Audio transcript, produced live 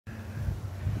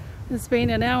It's been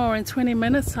an hour and 20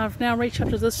 minutes. I've now reached up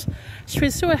to this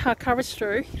street, still at Hakari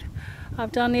Street.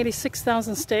 I've done nearly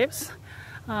 6,000 steps,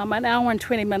 an hour and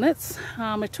 20 minutes.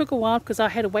 It took a while because I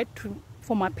had to wait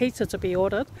for my pizza to be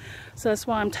ordered. So that's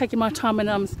why I'm taking my time, and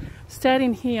I'm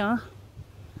standing here.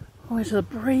 Oh, the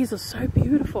breeze is so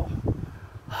beautiful.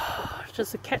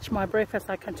 Just to catch my breath as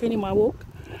I continue my walk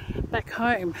back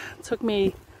home. It took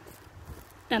me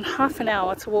half an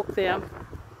hour to walk there.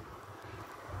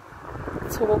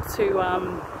 To walk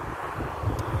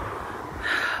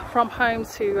from home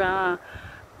to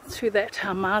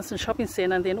that Marsden shopping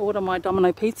centre, and then order my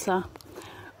Domino pizza,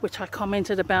 which I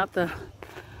commented about the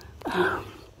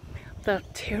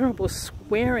terrible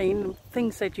swearing,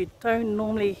 things that you don't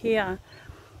normally hear.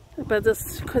 But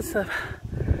this because of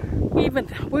even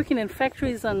working in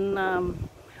factories and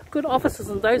good offices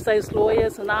in those days,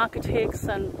 lawyers and architects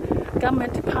and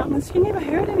government departments, you never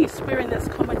heard any swearing that's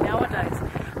common nowadays.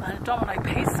 Domino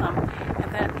pizza,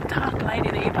 and that dark lady,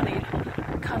 the ebony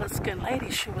coloured skin lady,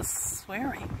 she was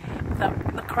swearing.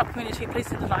 The corrupt community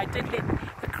policing that I did let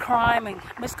the Crime and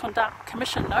Misconduct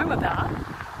Commission know about.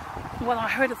 Well, I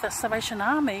heard of the Salvation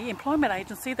Army Employment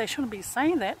Agency, they shouldn't be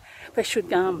saying that. They should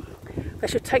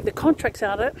take the contracts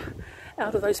out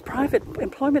of those private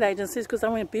employment agencies, because they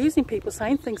were abusing people,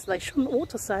 saying things they shouldn't ought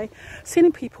to say,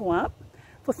 setting people up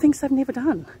for things they've never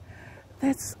done.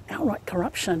 That's outright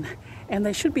corruption, and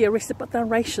they should be arrested, but they're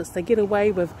racist. They get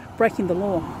away with breaking the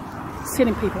law,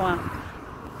 setting people up.